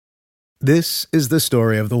This is the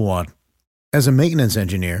story of the one. As a maintenance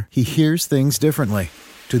engineer, he hears things differently.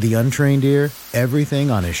 To the untrained ear,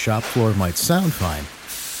 everything on his shop floor might sound fine,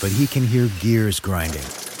 but he can hear gears grinding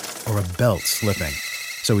or a belt slipping.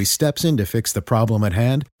 So he steps in to fix the problem at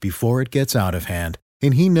hand before it gets out of hand.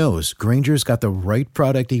 And he knows Grainger's got the right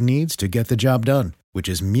product he needs to get the job done, which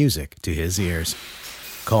is music to his ears.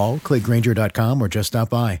 Call, click Grainger.com, or just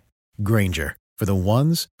stop by. Grainger, for the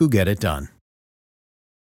ones who get it done.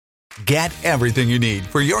 Get everything you need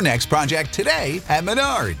for your next project today at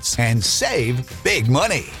Menards and save big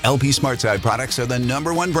money. LP SmartSide products are the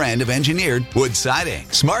 #1 brand of engineered wood siding.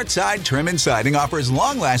 SmartSide Trim and Siding offers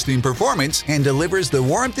long-lasting performance and delivers the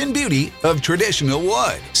warmth and beauty of traditional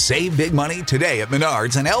wood. Save big money today at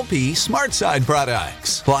Menards and LP SmartSide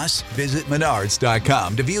products. Plus, visit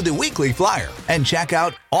Menards.com to view the weekly flyer and check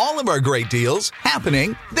out all of our great deals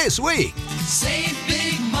happening this week. Save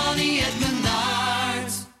big money at Menards.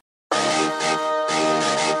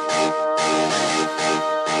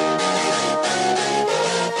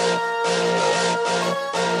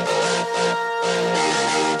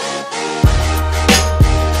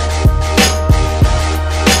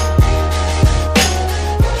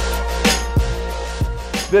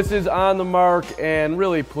 This is On the Mark, and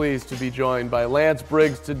really pleased to be joined by Lance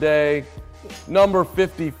Briggs today. Number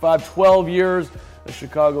 55, 12 years, a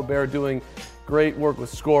Chicago Bear, doing great work with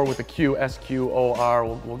SCORE with a Q, S-Q-O-R.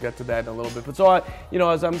 We'll get to that in a little bit. But so,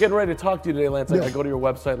 as I'm getting ready to talk to you today, Lance, I go to your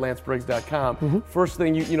website, lancebriggs.com. Mm-hmm. First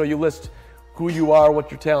thing, you list who you are,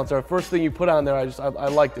 what your talents are. First thing you put on there, I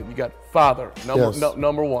liked it. You got father, number one.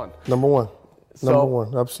 Number one. Number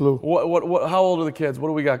one, absolutely. What? How old are the kids? What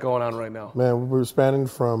do we got going on right now? Man, we're spanning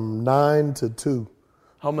from 9 to 2.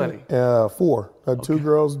 How many? 4. I have 2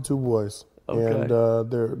 girls and 2 boys, okay. And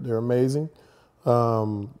they're amazing.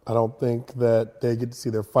 I don't think that they get to see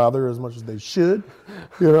their father as much as they should,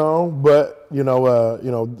 But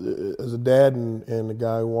as a dad and a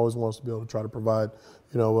guy who always wants to be able to try to provide,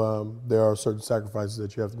 there are certain sacrifices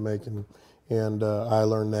that you have to make, and I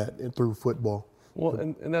learned that through football. Well,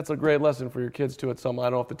 and that's a great lesson for your kids, too. I don't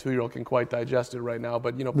know if the 2-year-old can quite digest it right now,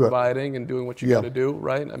 but, providing and doing what you got to do,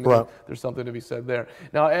 right? I mean, there's something to be said there.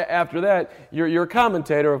 Now, after that, you're a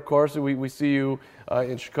commentator, of course. We see you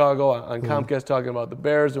in Chicago on Comcast talking about the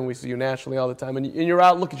Bears, and we see you nationally all the time. And you're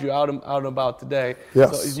out, look at you, out and about today.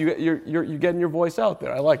 Yes. So you're getting your voice out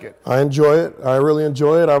there. I like it. I enjoy it. I really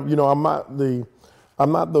enjoy it. I'm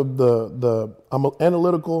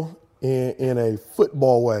analytical in a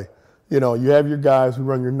football way. You have your guys who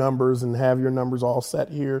run your numbers and have your numbers all set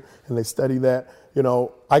here, and they study that.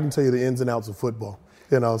 I can tell you the ins and outs of football.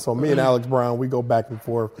 So me and Alex Brown, we go back and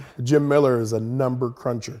forth. Jim Miller is a number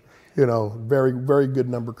cruncher. Very, very good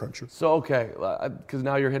number cruncher. So, okay, because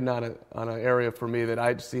now you're hitting on an area for me that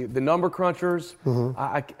I see. The number crunchers, Mm-hmm.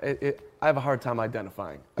 I have a hard time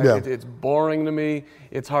identifying. Yeah. It's boring to me.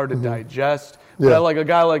 It's hard to Mm-hmm. digest. But Yeah. I like a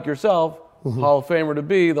guy like yourself, Mm-hmm. Hall of Famer to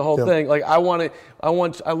be, the whole Yeah. thing. Like I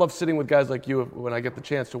love sitting with guys like you when I get the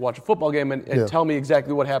chance to watch a football game and tell me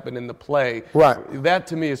exactly what happened in the play. Right. That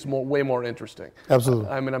to me is way more interesting. Absolutely.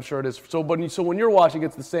 I mean, I'm sure it is. So when you're watching,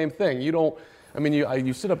 it's the same thing. You don't. I mean,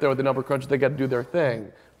 you sit up there with the number crunch. They got to do their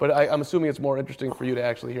thing. But I'm assuming it's more interesting for you to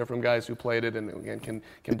actually hear from guys who played it and can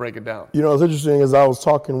break it down. What's interesting is I was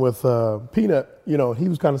talking with Peanut. He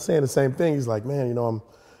was kind of saying the same thing. He's like, man,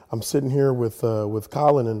 I'm sitting here with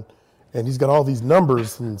Colin and he's got all these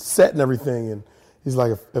numbers and set and everything. And he's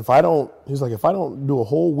like, if I don't do a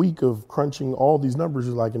whole week of crunching all these numbers,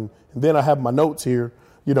 he's like, and then I have my notes here,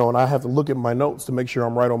 and I have to look at my notes to make sure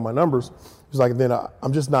I'm right on my numbers. He's like, then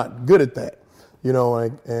I'm just not good at that,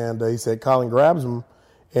 And he said, Colin grabs him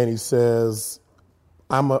and he says,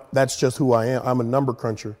 that's just who I am. I'm a number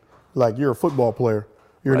cruncher. Like, you're a football player.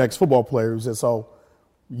 You're an ex-football player. He said, so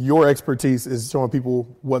your expertise is showing people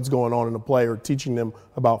what's going on in the play or teaching them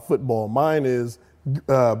about football. Mine is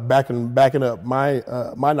backing up my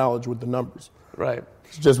knowledge with the numbers. Right.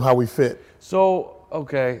 It's just how we fit. So,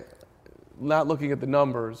 okay, not looking at the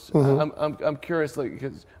numbers, Mm-hmm. I'm curious,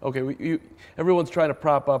 because everyone's trying to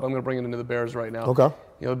prop up. I'm going to bring it into the Bears right now. Okay.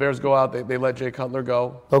 The Bears go out. They let Jay Cutler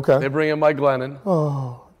go. Okay. They bring in Mike Glennon.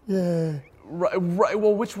 Oh, yeah. Right.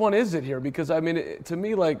 Well, which one is it here? Because to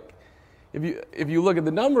me, if you look at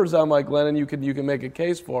the numbers on Mike Glennon, you can make a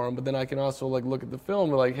case for him. But then I can also look at the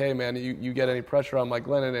film and like, hey man, you get any pressure on Mike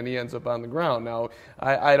Glennon and he ends up on the ground. Now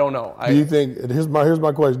I don't know. Do you think? Here's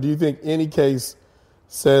my question. Do you think any case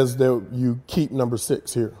says that you keep number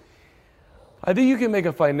 6 here? I think you can make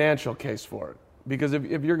a financial case for it because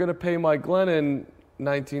if you're going to pay Mike Glennon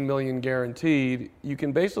 $19 million guaranteed, you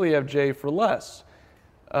can basically have Jay for less.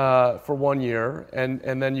 for 1 year,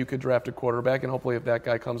 and then you could draft a quarterback, and hopefully if that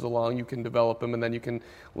guy comes along, you can develop him, and then you can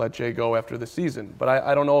let Jay go after the season. But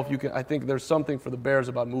I don't know if you can. I think there's something for the Bears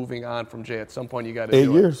about moving on from Jay. At some point, you got to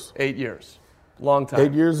do 8 years. 8 years. Long time.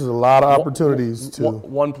 8 years is a lot of opportunities to.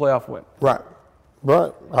 One playoff win. Right.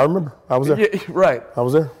 I remember. I was there. Yeah, right. I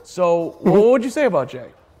was there. So what would you say about Jay?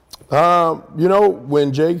 When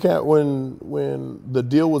when the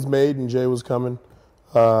deal was made and Jay was coming,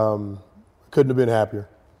 couldn't have been happier.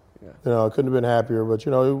 Yeah. Couldn't have been happier. But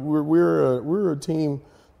we're a team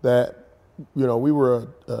that, we were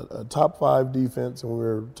a top 5 defense and we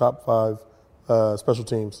were top 5 special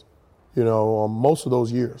teams, on most of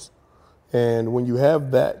those years. And when you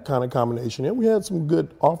have that kind of combination, and we had some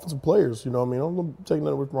good offensive players, I'm taking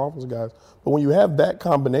that away from offensive guys. But when you have that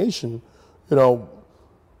combination, all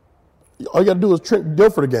you got to do is Trent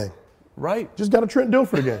Dilfer the game. Right. Just got to Trent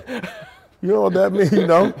Dilfer the game. You know what that means?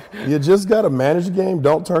 You just got to manage the game.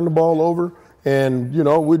 Don't turn the ball over. And,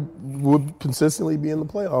 we'd consistently be in the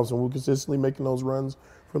playoffs and we're consistently making those runs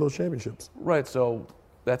for those championships. Right. So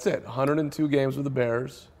that's it. 102 games with the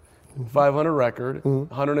Bears, 500 record,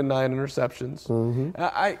 109 interceptions.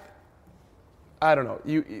 I don't know.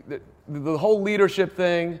 The whole leadership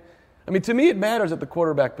thing, to me it matters at the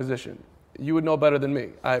quarterback position. You would know better than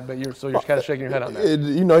me. But you're kind of shaking your head on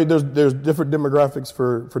that. There's different demographics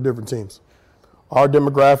for different teams. Our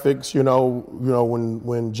demographics,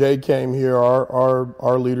 when Jay came here,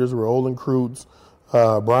 our leaders were Olin Kreutz,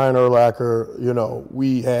 Brian Urlacher.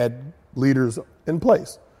 We had leaders in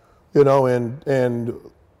place, and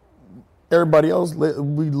everybody else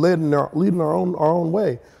we leading our own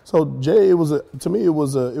way. So Jay, it was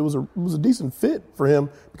a decent fit for him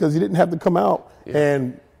because he didn't have to come out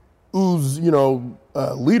and ooze,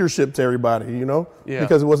 leadership to everybody,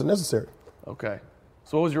 because it wasn't necessary. Okay.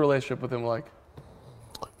 So what was your relationship with him like?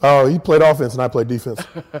 Oh, he played offense and I played defense.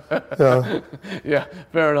 Yeah,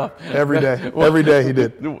 fair enough. Every day he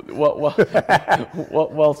did.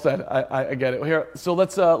 Well said. I get it. Here, so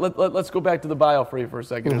let's go back to the bio for you for a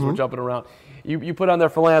second as we're jumping around. You put on there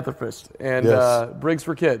philanthropist and Yes. Briggs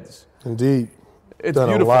for Kids. Indeed. It's Done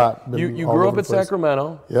beautiful. a lot. You All grew over up the in place.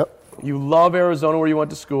 Sacramento. Yep. You love Arizona where you went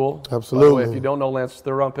to school. Absolutely. By the way, if you don't know, Lance,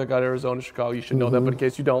 third-round pick out of Arizona, Chicago. You should know that, but in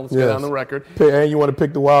case you don't, let's get Yes. on the record. And you want to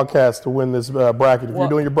pick the Wildcats to win this bracket. If Well- you're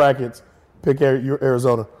doing your brackets, pick your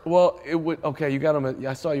Arizona. Well, it would. Okay, you got them.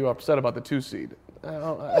 I saw you were upset about the 2 seed. They're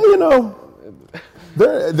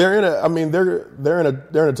in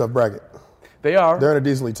a tough bracket. They are. They're in a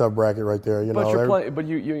decently tough bracket right there. But you're playing. But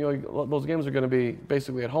you those games are going to be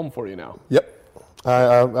basically at home for you now. Yep.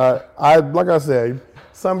 I like I said,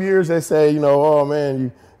 some years they say, oh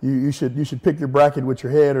man, you should pick your bracket with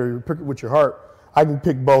your head or pick it with your heart. I can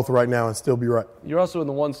pick both right now and still be right. You're also in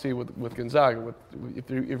the 1 seed with Gonzaga.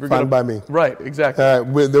 If you're Fine gonna, by me. Right. Exactly.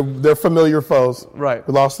 They're familiar foes. Right.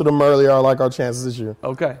 We lost to them earlier. I like our chances this year.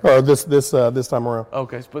 Okay. Or this time around.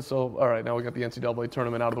 Okay, so all right, now we got the NCAA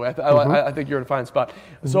tournament out of the way. I think you're in a fine spot.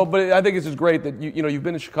 So, but I think it's just great that you've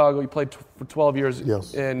been in Chicago, you played for 12 years,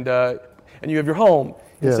 Yes. and you have your home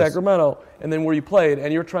in Yes. Sacramento, and then where you played,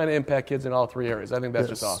 and you're trying to impact kids in all 3 areas. I think that's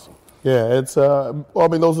just Yes. awesome. Yeah, it's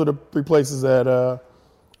those are the 3 places that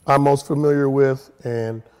I'm most familiar with,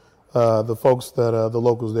 and the folks that the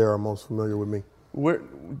locals there are most familiar with me.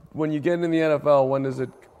 When you get in the NFL, when does it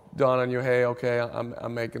dawn on you? Hey, okay,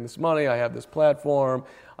 I'm making this money. I have this platform.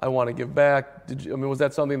 I want to give back. Was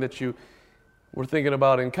that something that you were thinking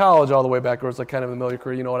about in college all the way back, or was it kind of in the middle of your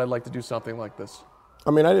career? You know what? I'd like to do something like this.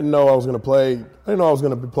 I didn't know I was going to play. I didn't know I was going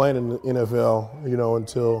to be playing in the NFL,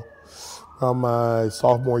 until my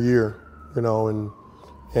sophomore year,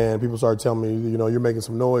 and people started telling me, you're making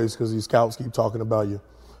some noise because these scouts keep talking about you.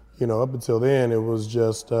 Up until then, it was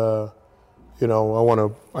just, I just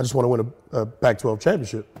want to win a Pac-12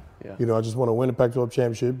 championship. Yeah. I just want to win a Pac-12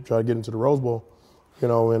 championship, try to get into the Rose Bowl,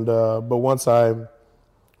 but once I knew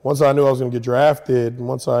I was going to get drafted, and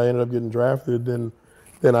once I ended up getting drafted, then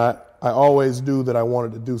I always knew that I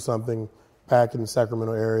wanted to do something back in the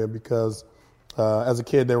Sacramento area because as a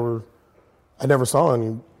kid, I never saw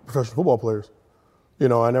any professional football players. I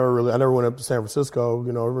never went up to San Francisco,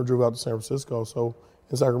 never drove out to San Francisco. So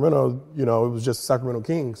in Sacramento, it was just Sacramento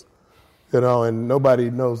Kings, and nobody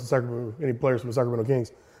knows any players from the Sacramento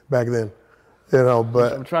Kings back then.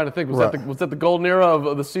 But I'm trying to think. Was that the golden era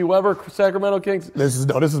of the C. Weber Sacramento Kings? This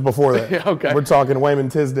is before that. Yeah, okay. We're talking Wayman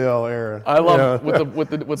Tisdale era. I love with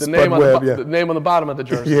the name on the name on the bottom of the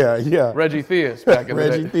jersey. Yeah. Reggie Theus back in the day.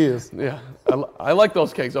 Reggie Theus. Yeah, I like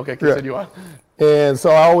those Kings. Okay, continue on. And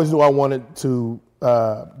so I always knew I wanted to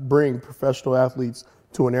bring professional athletes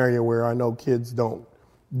to an area where I know kids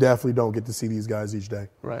definitely don't get to see these guys each day.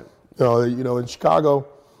 Right. In Chicago,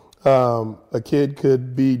 a kid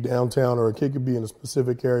could be downtown or a kid could be in a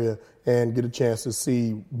specific area and get a chance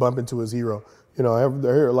to bump into his hero. You know, I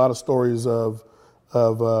hear a lot of stories of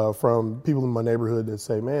from people in my neighborhood that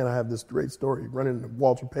say, man, I have this great story running into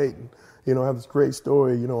Walter Payton. You know, I have this great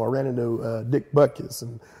story. You know, I ran into Dick Butkus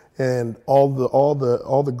and all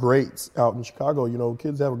the greats out in Chicago. You know,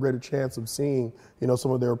 kids have a greater chance of seeing, you know,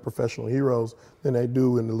 some of their professional heroes than they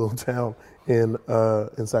do in the little town in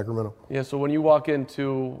Sacramento. Yeah. So when you walk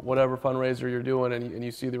into whatever fundraiser you're doing and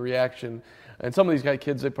you see the reaction, and some of these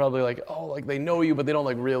kids, they probably they know you, but they don't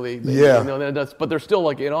really. But they're still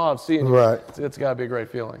in awe of seeing you. Right. It's got to be a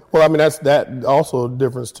great feeling. Well, I mean, that's also a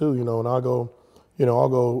difference too. You know, and I'll go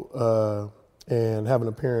and have an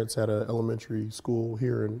appearance at an elementary school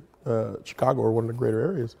here in Chicago or one of the greater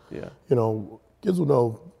areas. Yeah. You know, kids will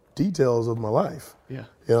know details of my life. Yeah.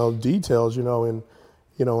 You know, details. You know, and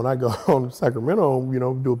you know, when I go home to Sacramento, you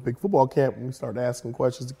know, do a big football camp, and we start asking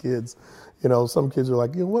questions to kids. You know, some kids are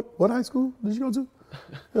like, you know, what high school did you go to?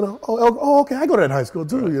 You know, okay, I go to that high school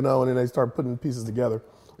too. Right. You know, and then they start putting pieces together.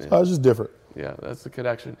 So it's just different. Yeah, that's the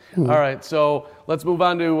connection. Mm-hmm. All right, so let's move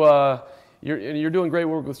on to you're doing great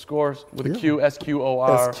work with Scores with a Q,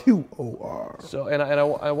 SQOR. SQOR. So and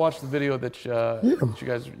I watched the video that you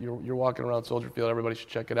guys you're walking around Soldier Field. Everybody should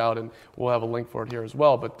check it out, and we'll have a link for it here as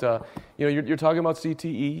well. But you know, you're talking about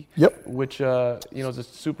CTE, yep, which you know is a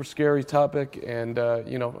super scary topic, and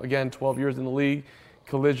you know, again, 12 years in the league,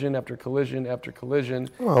 collision after collision after collision.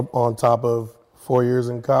 On top of 4 years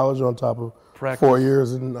in college, on top of practice. 4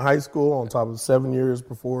 years in high school, on top of 7 years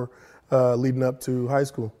before leading up to high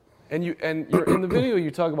school. And you're in the video,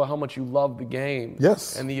 you talk about how much you love the game.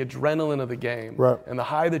 Yes. And the adrenaline of the game. Right. And the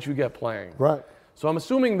high that you get playing. Right. So I'm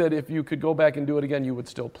assuming that if you could go back and do it again, you would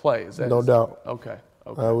still play. No doubt. Okay.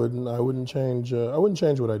 I wouldn't change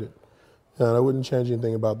what I did. And I wouldn't change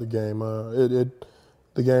anything about the game.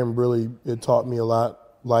 The game really, it taught me a lot,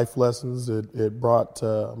 life lessons. It brought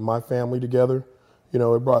my family together. You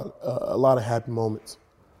know, it brought a lot of happy moments,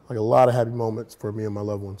 like a lot of happy moments for me and my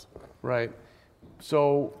loved ones. Right.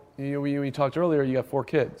 So you talked earlier, you got 4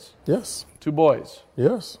 kids. Yes. 2 boys.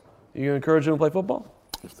 Yes. You gonna encourage them to play football?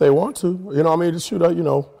 If they want to, you know, I mean, just shoot out. You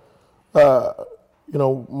know,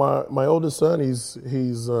 my oldest son, he's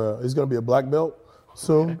gonna be a black belt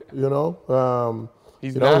soon. You know,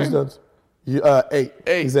 he's 9. 8.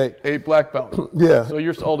 He's 8. 8 black belt. Yeah. So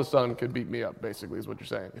your oldest son could beat me up, basically, is what you're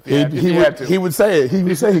saying. If he had to. He would say it. He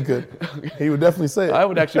would say he could. Okay. He would definitely say it. I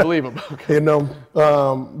would actually believe him. Okay. You know,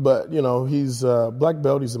 but you know, he's black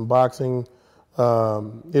belt. He's in boxing.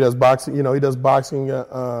 He does boxing. You know, he does boxing. You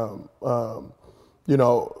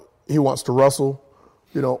know, he wants to wrestle.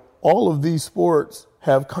 You know, all of these sports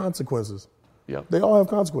have consequences. Yeah. They all have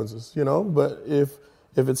consequences. You know, but if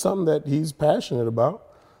it's something that he's passionate about,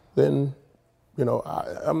 then you know,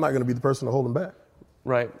 I'm not going to be the person to hold him back.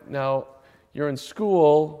 Right. Now, you're in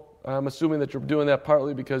school. I'm assuming that you're doing that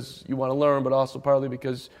partly because you want to learn, but also partly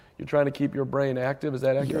because you're trying to keep your brain active. Is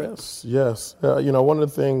that accurate? Yes. You know, one of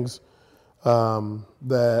the things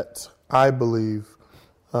that I believe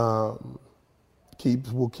will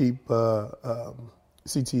keep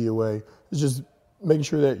CTE away is just making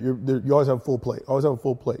sure that you always have a full plate. Always have a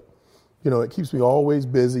full plate. You know, it keeps me always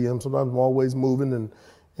busy. Sometimes I'm always moving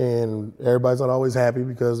and everybody's not always happy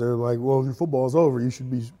because they're like, well, your football's over. You should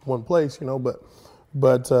be one place, you know.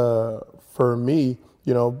 But for me,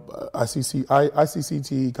 you know, I see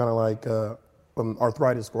CTE kind of like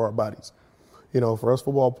arthritis for our bodies. You know, for us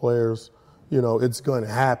football players, you know, it's going to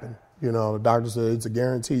happen. You know, the doctor said it's a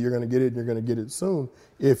guarantee you're going to get it and you're going to get it soon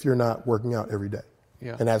if you're not working out every day.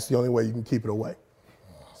 Yeah. And that's the only way you can keep it away.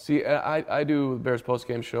 See, I do the Bears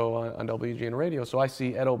postgame show on WGN Radio, so I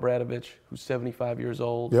see Ed Obradovich, who's 75 years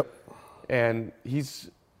old. Yep. And he's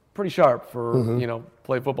pretty sharp for, you know,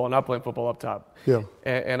 playing football, not playing football up top. Yeah.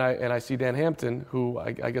 And I see Dan Hampton, who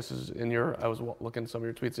I guess is I was looking at some of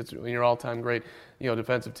your tweets, it's in your all-time great, you know,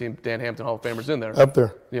 defensive team, Dan Hampton Hall of Famer's in there. Up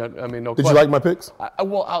there. Yeah, I mean, no Did question. you like my picks?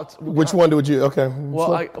 Which one would you, okay.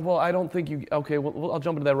 Well, I don't think you, okay, well, I'll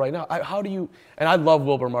jump into that right now. How do you, and I love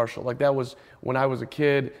Wilbur Marshall. Like, that was, when I was a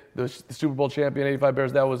kid, the Super Bowl champion, 85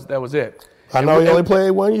 Bears, that was it. I know he only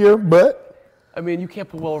played 1 year, but. I mean, you can't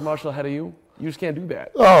put Wilbur Marshall ahead of you. You just can't do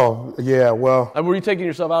that. Oh, yeah, well. Were you taking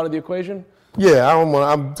yourself out of the equation? Yeah,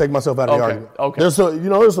 I'm taking myself out of the argument. Okay.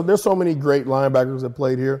 There's so many great linebackers that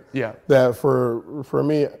played here. Yeah. That for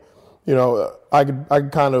me, you know, I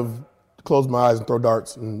could kind of close my eyes and throw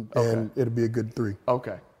darts and it'd be a good 3.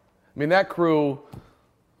 Okay. I mean, that crew,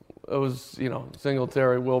 it was, you know,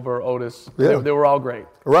 Singletary, Wilbur, Otis. Yeah. They were all great.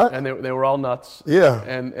 Right. And they were all nuts. Yeah.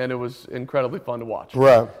 And it was incredibly fun to watch.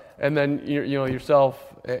 Right. And then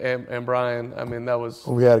yourself and Brian. I mean, that was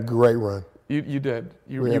We had a great run. you did.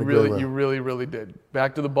 You We had a great run. really did.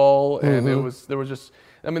 Back to the bowl, and there was just.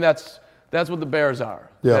 I mean, that's what the Bears are.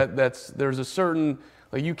 Yeah. There's a certain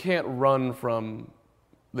you can't run from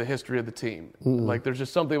the history of the team. Like there's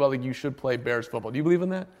just something about you should play Bears football. Do you believe in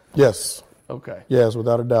that? Yes. Okay. Yes,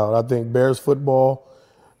 without a doubt. I think Bears football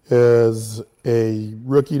is a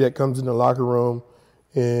rookie that comes in the locker room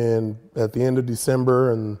and at the end of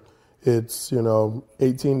December and it's,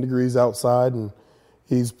 18 degrees outside and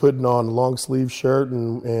he's putting on a long sleeve shirt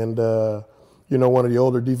and one of the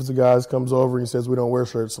older defensive guys comes over and he says, we don't wear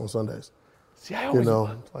shirts on Sundays. See, I always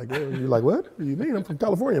You're like, what? What do you mean? I'm from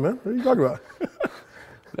California, man. What are you talking about?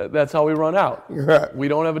 That's how we run out. Right. We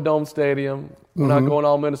don't have a dome stadium. We're not going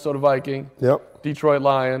all Minnesota Viking. Yep. Detroit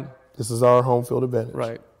Lion. This is our home field advantage.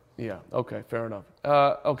 Right. Yeah. Okay. Fair enough.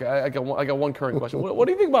 Okay. I got one current question. What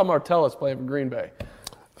do you think about Martellus playing for Green Bay?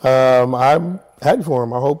 I'm happy for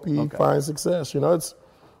him. I hope he finds success. It's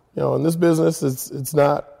in this business, it's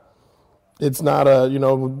not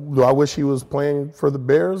do I wish he was playing for the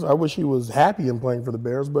Bears? I wish he was happy in playing for the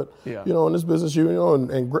Bears. But in this business,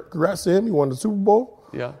 and congrats to him. He won the Super Bowl.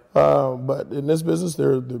 Yeah. But in this business,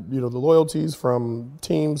 the loyalties from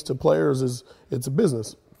teams to players it's a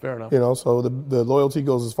business. Fair enough. So the loyalty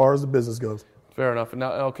goes as far as the business goes. Fair enough.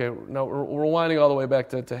 Now we're winding all the way back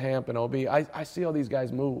to Hamp and OB. I see all these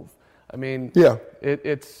guys move. I mean, yeah,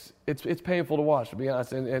 it's painful to watch, to be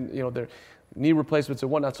honest, and their knee replacements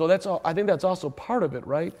and whatnot. So that's all. I think that's also part of it,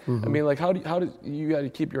 right? I mean, like how do you got to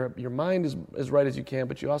keep your mind as right as you can,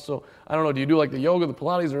 but you also, I don't know, do you do like the yoga, the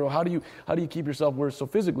Pilates, or how do you keep yourself where so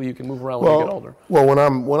physically you can move around when you get older? Well,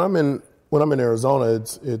 when I'm in Arizona,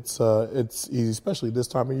 it's easy, especially this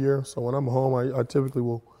time of year. So when I'm home, I typically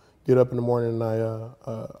will get up in the morning and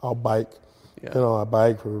I'll bike. Yeah. I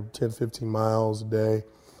bike for 10, 15 miles a day.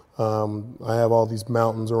 I have all these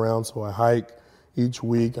mountains around, so I hike each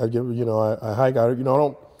week. I hike. I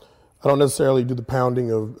don't necessarily do the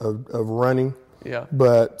pounding of running. Yeah.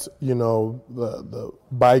 But the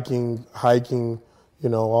biking, hiking.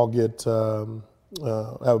 I'll get. I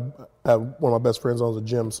have one of my best friends owns a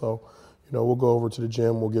gym, so we'll go over to the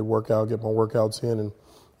gym. We'll get my workouts in,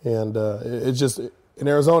 and it's just in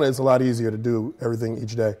Arizona. It's a lot easier to do everything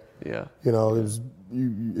each day. Yeah.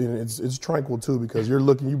 It's tranquil too because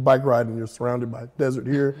you bike riding, you're surrounded by desert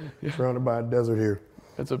here, you're surrounded by a desert here.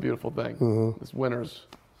 It's a beautiful thing. This winter's.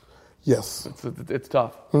 Yes. It's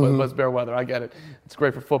tough, but it's bare weather. I get it. It's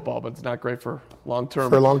great for football, but it's not great for long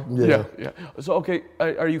term. Yeah. So, okay,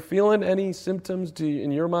 are you feeling any symptoms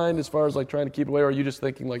in your mind as far as like trying to keep it away, or are you just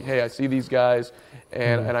thinking like, hey, I see these guys,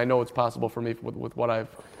 and I know it's possible for me with what I've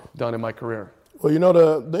done in my career? Well,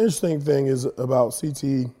 the interesting thing is about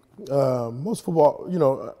CTE. Most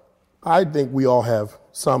football, I think we all have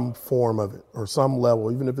some form of it or some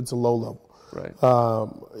level, even if it's a low level. Right.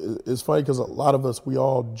 It's funny because a lot of us, we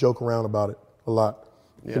all joke around about it a lot.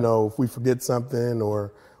 Yeah. If we forget something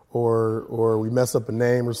or we mess up a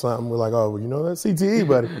name or something, we're like, oh, well, that's CTE,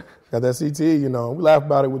 buddy. Got that CTE, we laugh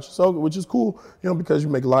about it, which is cool, because you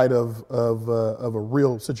make light of a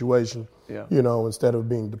real situation, instead of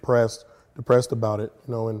being depressed about it,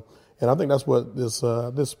 and I think that's what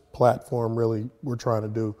this platform really we're trying to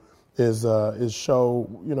do is show,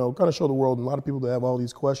 kind of show the world and a lot of people that have all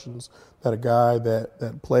these questions that a guy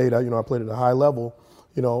that played, I played at a high level,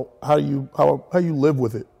 how do you live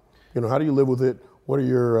with it? How do you live with it? What are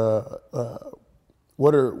your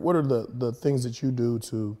what are the things that you do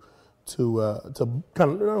to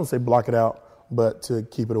kind of, I don't say block it out, but to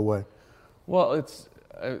keep it away? Well, it's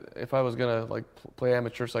if I was gonna play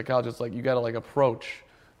amateur psychologist, you got to approach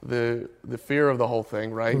the fear of the whole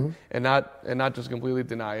thing, right? And not just completely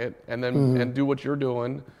deny it, and then and do what you're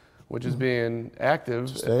doing, which is being active.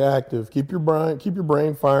 Stay active. Keep your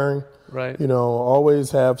brain firing. Right.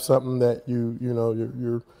 Always have something that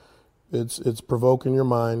you're it's provoking your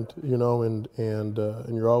mind, and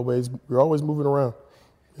you're always moving around.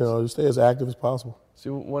 Just stay as active as possible. See,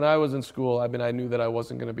 when I was in school, I knew that I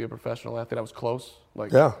wasn't going to be a professional athlete. I was close.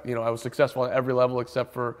 Yeah. I was successful at every level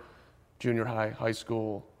except for junior high, high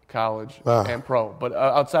school, college, and pro. But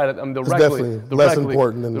outside of the rec league, the less rec league,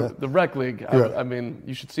 important than that. The rec league. Yeah.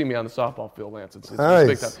 You should see me on the softball field, Lance. It's nice.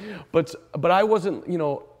 big time. But I wasn't,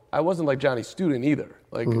 I wasn't like Johnny Student either.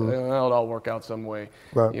 It'll all work out some way.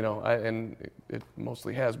 Right. And it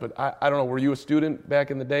mostly has. But I don't know. Were you a student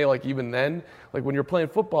back in the day? Even then, when you're playing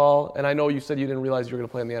football, and I know you said you didn't realize you were going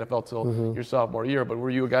to play in the NFL till your sophomore year. But were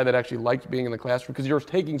you a guy that actually liked being in the classroom? Because you're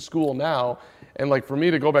taking school now, and for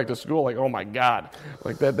me to go back to school, oh my God,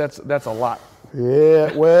 that's a lot.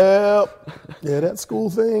 Yeah, well, that school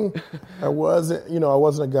thing, I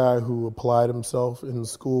wasn't a guy who applied himself in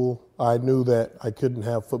school. I knew that I couldn't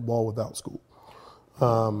have football without school.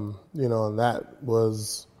 And that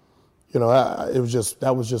was,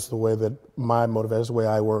 that was just the way that my motivation, that's the way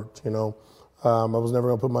I worked, I was never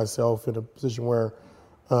going to put myself in a position where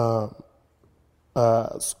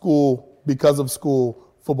because of school,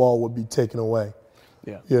 football would be taken away.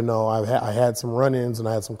 Yeah. I had some run-ins and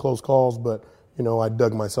I had some close calls, but, I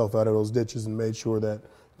dug myself out of those ditches and made sure that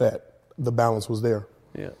the balance was there.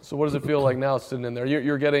 Yeah. So what does it feel like now sitting in there?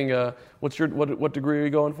 You're getting what degree are you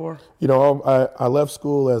going for? I left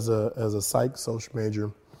school as a psych social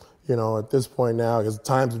major. At this point now, because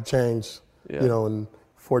times have changed, in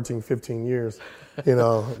 14, 15 years,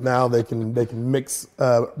 now they can mix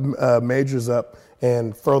majors up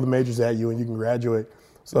and throw the majors at you and you can graduate.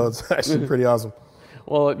 So it's actually pretty awesome.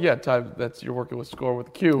 Well, yeah, you're working with Score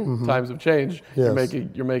with Q. Mm-hmm. Times have changed. Yes.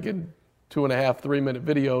 You're making 2.5, 3-minute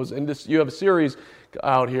videos, and you have a series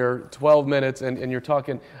out here, 12 minutes, and you're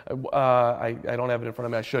talking. I don't have it in front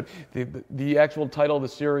of me. I should. The actual title of the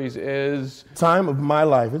series is Time of My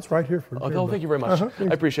Life. It's right here for. Oh, thank you very much. I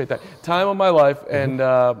appreciate that. Time of My Life, and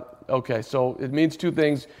okay, so it means two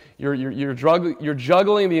things. You're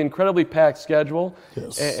juggling the incredibly packed schedule,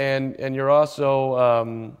 yes, and you're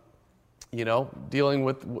also dealing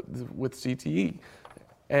with CTE.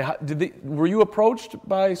 And were you approached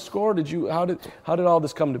by Score? How did all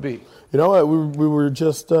this come to be? You know what? We were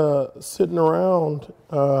just sitting around,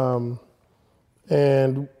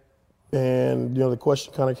 and the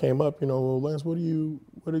question kind of came up. Well, Lance, what do you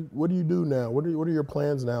do now? What are your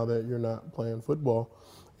plans now that you're not playing football?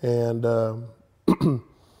 And one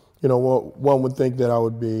would think that I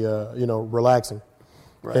would be relaxing,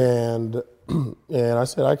 right. And I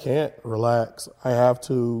said I can't relax. I have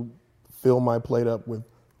to fill my plate up with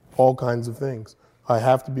all kinds of things. I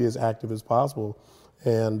have to be as active as possible.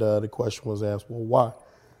 And the question was asked, well, why?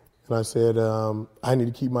 And I said, I need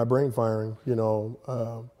to keep my brain firing.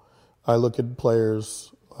 I look at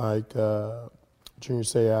players like Junior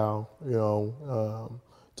Seau,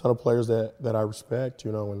 ton of players that I respect,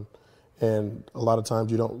 and a lot of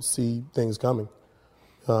times you don't see things coming.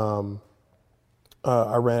 I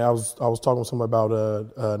was talking with somebody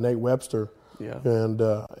about Nate Webster. Yeah.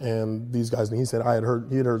 And these guys, and he said he had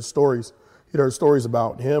heard stories. He'd heard stories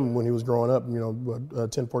about him when he was growing up,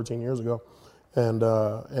 10, 14 years ago. And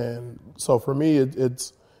so for me, it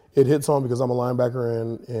hits home because I'm a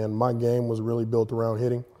linebacker and my game was really built around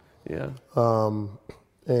hitting. Yeah.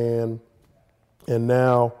 And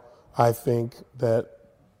now I think that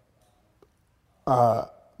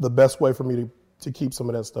the best way for me to keep some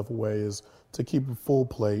of that stuff away is to keep a full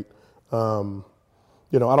plate. I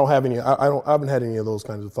don't have any. I haven't had any of those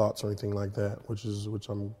kinds of thoughts or anything like that, which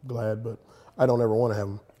I'm glad. But I don't ever want to have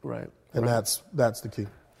them. Right. And right. that's the key.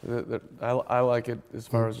 I like it as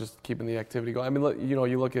far as just keeping the activity going. I mean,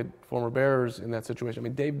 you look at former Bears in that situation. I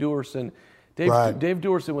mean, Dave Duerson. Right. Dave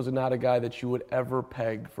Duerson was not a guy that you would ever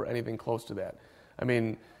peg for anything close to that. I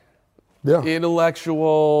mean, yeah.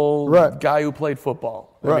 Intellectual right. guy who played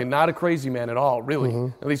football. I right. mean, not a crazy man at all, really.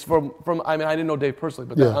 Mm-hmm. At least from I mean, I didn't know Dave personally,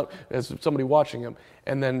 but yeah. as somebody watching him,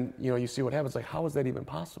 and then you see what happens. Like, how is that even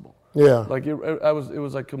possible? Yeah. Like it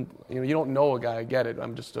was like you don't know a guy. I get it.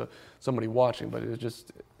 I'm just somebody watching, but it was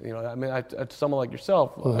just I mean, to someone like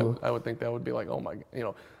yourself, I would think that would be like, oh my,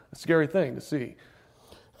 a scary thing to see.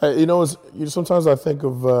 Sometimes I think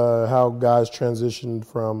of how guys transitioned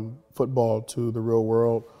from football to the real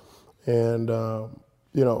world, and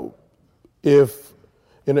if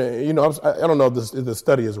I don't know if the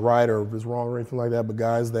study is right or if it's wrong or anything like that, but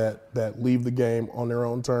guys that leave the game on their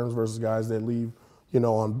own terms versus guys that leave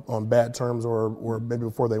on bad terms or maybe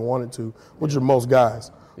before they wanted to, which are most guys.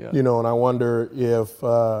 Yeah. And I wonder if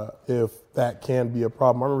that can be a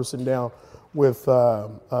problem. I remember sitting down with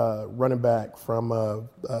running back from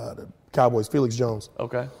the Cowboys, Felix Jones.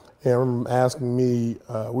 Okay. And I remember asking me,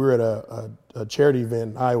 we were at a charity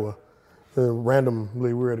event in Iowa.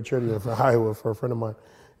 Randomly, we were at a charity event in Iowa for a friend of mine.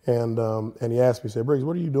 And he asked me, he said, Briggs,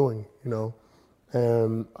 what are you doing?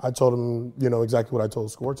 And I told him, exactly what I told the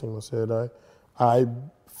Score team. I said, I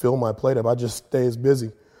fill my plate up. I just stay as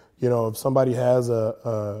busy. If somebody has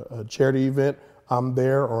a charity event, I'm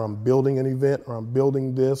there, or I'm building an event, or I'm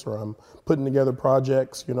building this, or I'm putting together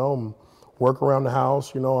projects, I'm work around the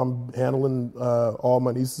house, I'm handling all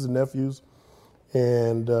my nieces and nephews.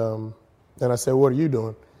 And I said, what are you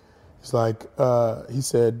doing? He's like, he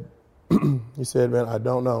said, man, I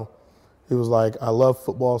don't know. He was like, I love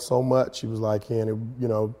football so much. He was like, and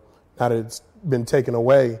now that it's been taken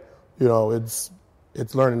away, it's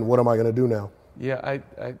learning, what am I going to do now? Yeah,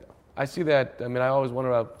 I see that. I mean, I always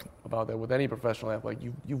wonder about that with any professional athlete.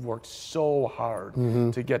 Like you've worked so hard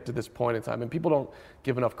to get to this point in time, and people don't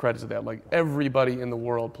give enough credit to that. Like everybody in the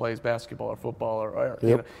world plays basketball or football, or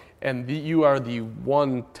you know, and you are the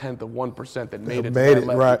 1/10 of 1% that made it. Made it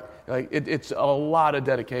right. Like it's a lot of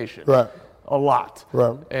dedication. Right. A lot.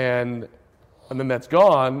 Right. And then that's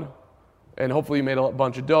gone, and hopefully you made a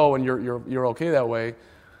bunch of dough, and you're okay that way.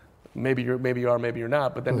 Maybe you are, maybe you're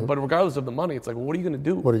not. But then, but regardless of the money, it's like, well, what are you going to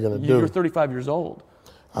do? What are you going to do? You're 35 years old.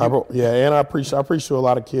 And I preach to a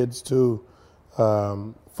lot of kids too,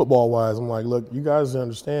 football wise. I'm like, look, you guys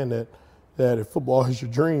understand that if football is your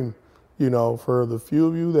dream, you know, for the few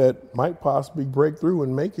of you that might possibly break through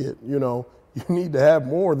and make it, you know, you need to have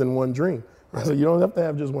more than one dream. I said, you don't have to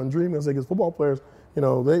have just one dream. I said, because football players, you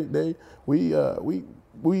know, we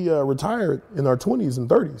retired in our 20s and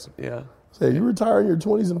 30s. Yeah. Say you retire in your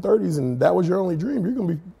 20s and 30s, and that was your only dream. You're going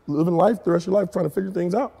to be living life the rest of your life trying to figure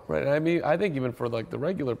things out. Right. I mean, I think even for like the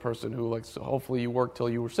regular person who like, so hopefully you worked till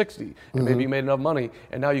you were 60, and maybe you made enough money,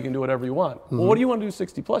 and now you can do whatever you want. Well, what do you want to do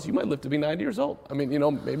 60 plus? You might live to be 90 years old. I mean, you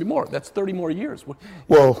know, maybe more. That's 30 more years.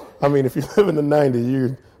 Well, I mean, if you live in the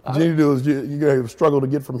 90s, what you need to do is you're going to struggle to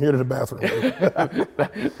get from here to the bathroom.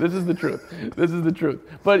 This is the truth. This is the truth.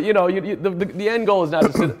 But, you know, the end goal is not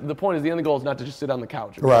to sit, the point is the end goal is not to just sit on the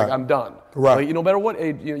couch and be like, I'm done. Right. Like, no matter what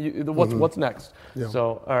age, what's next? Yeah.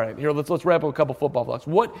 So, all right, here, let's wrap up a couple football thoughts.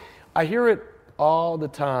 I hear it all the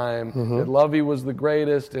time that Lovie was the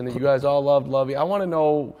greatest and that you guys all loved Lovie. I want to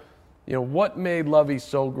know, you know, what made Lovie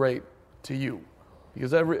so great to you?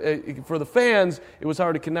 Because for the fans, it was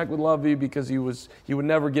hard to connect with Lovie because he would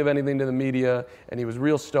never give anything to the media, and he was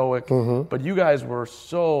real stoic. But you guys were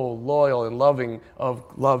so loyal and loving of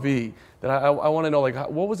Lovie that I want to know, like,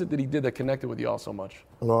 what was it that he did that connected with you all so much?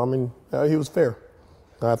 No, I mean, he was fair.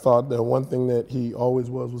 I thought that one thing that he always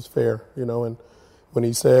was fair, you know. And when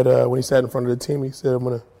he sat in front of the team, he said, "I'm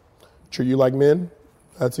going to treat you like men."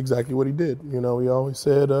 That's exactly what he did. You know, he always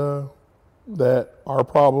said that our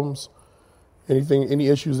problems, any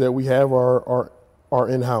issues that we have are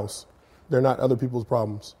in-house. They're not other people's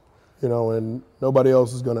problems, you know, and nobody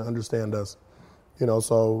else is going to understand us, you know.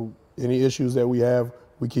 So any issues that we have,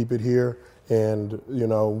 we keep it here, and, you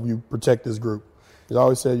know, you protect this group. He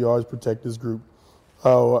always said you always protect this group.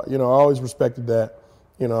 Oh, you know, I always respected that.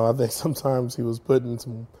 You know, I think sometimes he was put in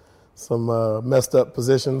some messed up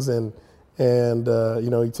positions, and you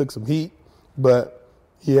know, he took some heat, but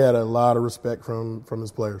he had a lot of respect from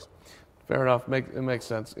his players. Fair enough. It makes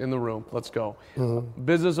sense. In the room. Let's go.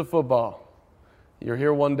 Business of football. You're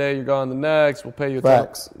here one day, you're gone the next. We'll pay you.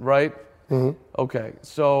 Facts. Right? Okay.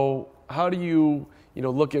 So how do you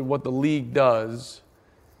look at what the league does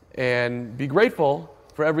and be grateful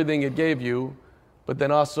for everything it gave you, but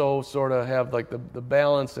then also sort of have like the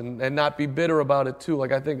balance and not be bitter about it too?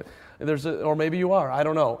 Like I think or maybe you are. I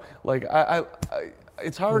don't know. Like I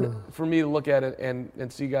it's hard for me to look at it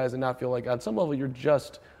and see guys and not feel like on some level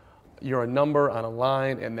you're a number on a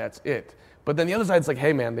line, and that's it. But then the other side is like,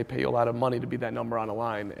 hey, man, they pay you a lot of money to be that number on a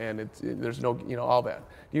line, and there's no, all that.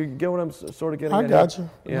 You get what I'm sort of getting at? I got you.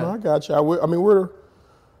 Yeah. No, I got you. I mean, we're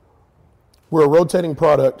a rotating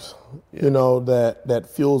product, you know, that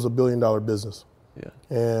fuels $1 billion business. Yeah.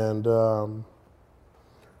 And,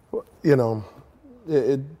 you know,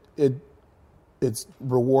 it's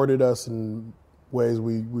rewarded us in ways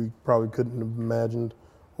we probably couldn't have imagined,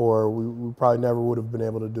 or we probably never would have been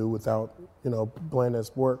able to do without, you know, playing that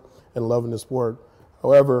sport and loving the sport.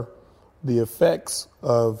 However, the effects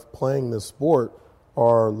of playing this sport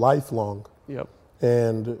are lifelong. Yep.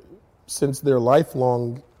 And since they're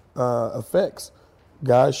lifelong effects,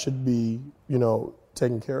 guys should be, you know,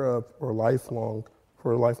 taken care of for a lifelong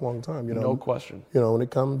time. You know, no question. You know, when it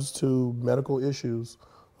comes to medical issues,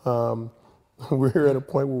 we're at a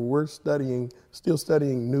point where we're still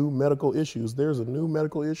studying new medical issues. There's a new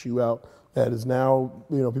medical issue out that is now,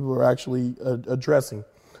 you know, people are actually addressing,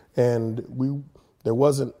 and there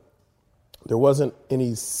wasn't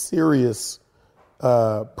any serious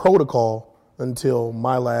protocol until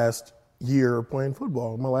my last year playing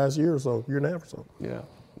football, my last year or year and a half or so. Yeah.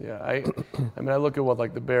 Yeah, I mean, I look at what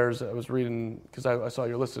like the Bears. I was reading because I saw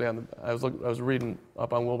your list today. I was reading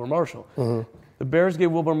up on Wilber Marshall. The Bears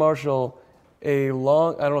gave Wilber Marshall a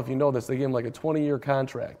long. I don't know if you know this. They gave him like a 20-year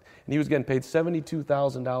contract, and he was getting paid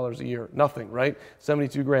 $72,000 a year. Nothing, right?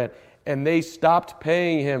 $72,000, and they stopped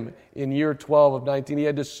paying him in year 12 of 19. He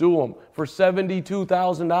had to sue him for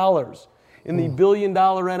 $72,000 in the $1 billion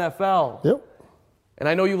NFL. Yep. And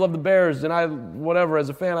I know you love the Bears, and as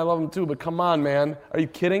a fan, I love them too, but come on, man. Are you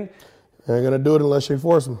kidding? They ain't going to do it unless you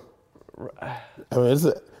force them. I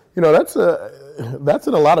mean, that's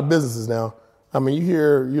in a lot of businesses now. I mean, you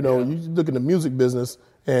hear, you look in the music business,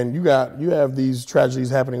 and you have these tragedies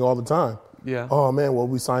happening all the time. Yeah. Oh man, well,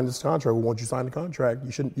 we signed this contract. Well, once you sign the contract,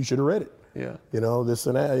 you should have read it. Yeah. This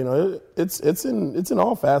and that. It's in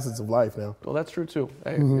all facets of life now. Well, that's true too.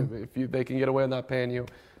 Hey, if they can get away with not paying you,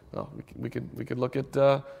 well, we could look at.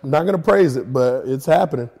 I'm not gonna praise it, but it's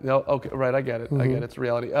happening. No, okay, right. I get it. I get it. It's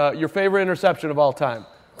reality. Your favorite interception of all time?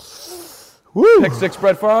 Woo! Pick six,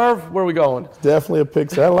 Brett Favre. Where are we going? Definitely a pick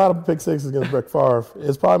six. I had a lot of pick sixes against Brett Favre.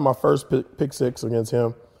 It's probably my first pick six against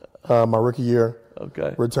him, my rookie year.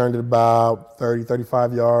 Okay. Returned it about 30,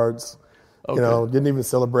 35 yards. Okay. Didn't even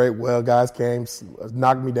celebrate. Well, guys came,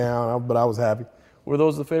 knocked me down, but I was happy. Were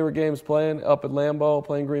those the favorite games playing up at Lambeau,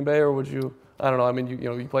 playing Green Bay, or would you? I don't know. I mean,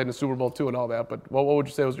 you played in the Super Bowl too and all that, but what would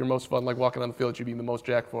you say was your most fun, like walking on the field that you'd be the most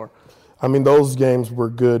jacked for? I mean, those games were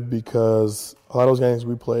good because a lot of those games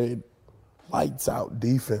we played lights out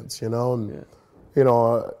defense, and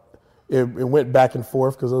it went back and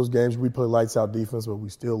forth because those games we played lights out defense, but we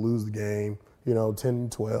still lose the game,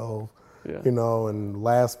 10-12, and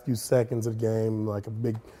last few seconds of the game, like a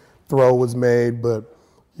big throw was made, but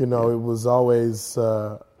it was always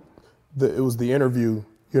it was the interview,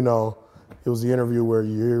 It was the interview where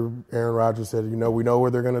you hear Aaron Rodgers said, we know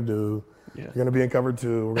what they're going to do. Yeah. You're going to be in cover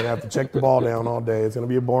 2. We're going to have to check the ball down all day. It's going to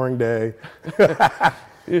be a boring day.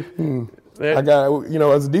 I got,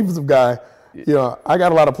 as a defensive guy, I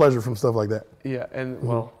got a lot of pleasure from stuff like that. Yeah, and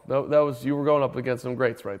well, that was you were going up against some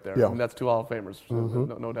greats right there. Yeah. I mean, that's 2 Hall of Famers,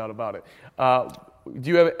 no doubt about it. Do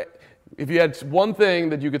you have, if you had one thing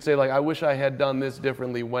that you could say, like, I wish I had done this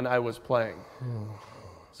differently when I was playing?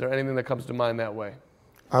 Is there anything that comes to mind that way?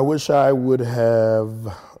 I wish I would have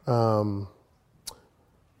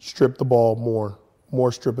stripped the ball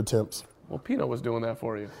more strip attempts. Well, Pino was doing that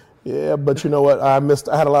for you. Yeah, but you know what? I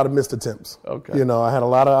had a lot of missed attempts. Okay. I had a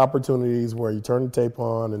lot of opportunities where you turn the tape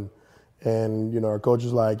on and our coach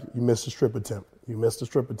is like, you missed a strip attempt. You missed a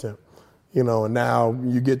strip attempt. And now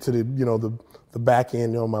you get to the back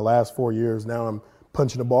end, my last 4 years, now I'm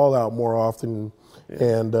punching the ball out more often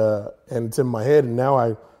and it's in my head. And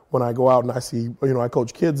now when I go out and I see, I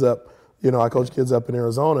coach kids up, in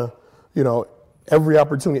Arizona,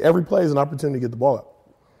 every play is an opportunity to get the ball out.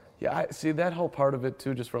 Yeah, I see that whole part of it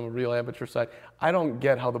too, just from a real amateur side. I don't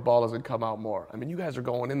get how the ball doesn't come out more. I mean, you guys are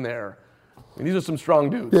going in there. I mean, these are some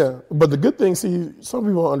strong dudes. Yeah, but the good thing, some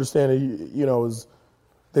people don't understand it, is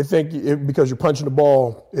they think because you're punching the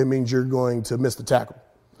ball, it means you're going to miss the tackle.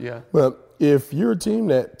 Yeah. But if you're a team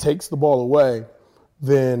that takes the ball away,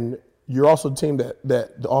 then you're also a team that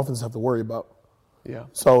the offense have to worry about. Yeah.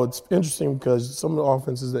 So it's interesting because some of the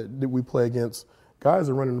offenses that we play against, guys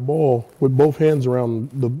are running the ball with both hands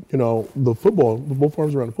around the football, with both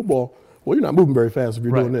arms around the football. Well, you're not moving very fast if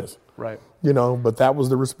you're doing this. Right. But that was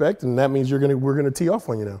the respect, and that means we're gonna tee off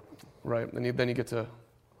on you now. Right, and then you get to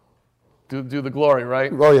do the glory,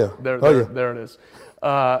 right? Oh yeah. There it is.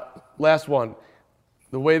 Last one.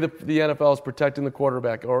 The way the NFL is protecting the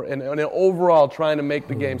quarterback, and overall trying to make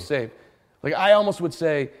the game safe. Like, I almost would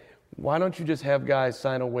say, why don't you just have guys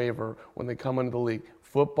sign a waiver when they come into the league?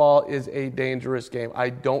 Football is a dangerous game. I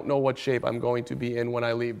don't know what shape I'm going to be in when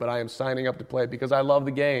I leave, but I am signing up to play because I love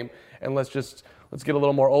the game. And let's get a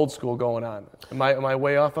little more old school going on. Am I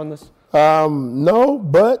way off on this? No,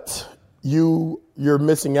 but you're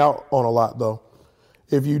missing out on a lot though.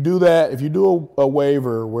 If you do that, if you do a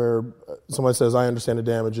waiver where somebody says, I understand the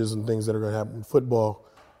damages and things that are going to happen in football,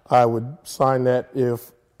 I would sign that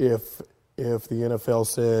if the NFL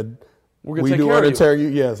said, we're going to take care of you.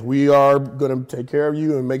 Yes, we are going to take care of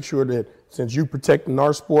you and make sure that since you protect in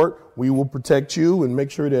our sport, we will protect you and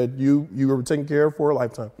make sure that you are taken care of for a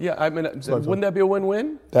lifetime. Yeah, I mean, wouldn't that be a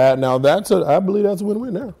win-win? I believe that's a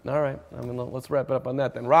win-win now. All right, let's wrap it up on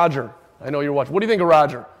that then. Roger, I know you're watching. What do you think of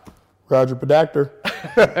Roger? Roger Podactor.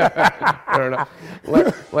 Fair enough.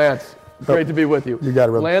 Lance, great to be with you. You got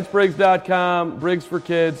it, brother. LanceBriggs.com, Briggs for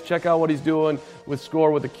Kids. Check out what he's doing with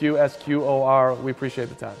SCORE with a Q, SQOR. We appreciate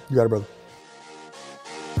the time. You got it, brother.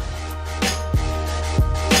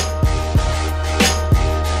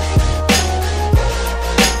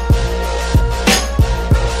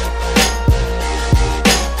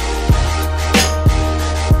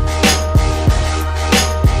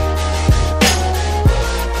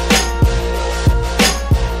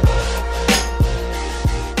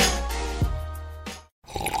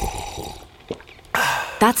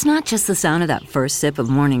 That's not just the sound of that first sip of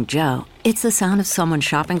Morning Joe. It's the sound of someone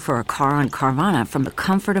shopping for a car on Carvana from the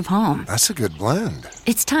comfort of home. That's a good blend.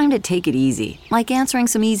 It's time to take it easy, like answering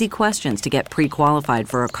some easy questions to get pre-qualified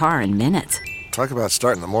for a car in minutes. Talk about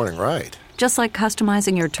starting the morning right. Just like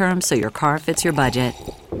customizing your terms so your car fits your budget.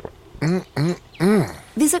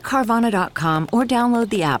 Visit Carvana.com or download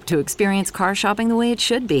the app to experience car shopping the way it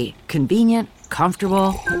should be. Convenient,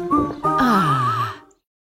 comfortable. Ah.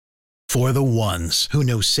 For the ones who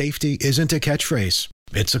know safety isn't a catchphrase,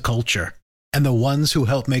 it's a culture. And the ones who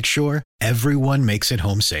help make sure everyone makes it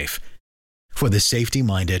home safe. For the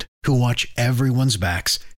safety-minded who watch everyone's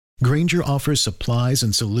backs, Grainger offers supplies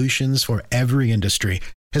and solutions for every industry,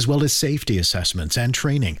 as well as safety assessments and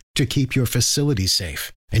training to keep your facilities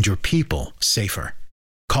safe and your people safer.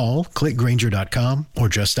 Call, click Grainger.com, or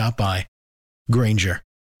just stop by. Grainger,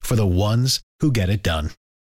 for the ones who get it done.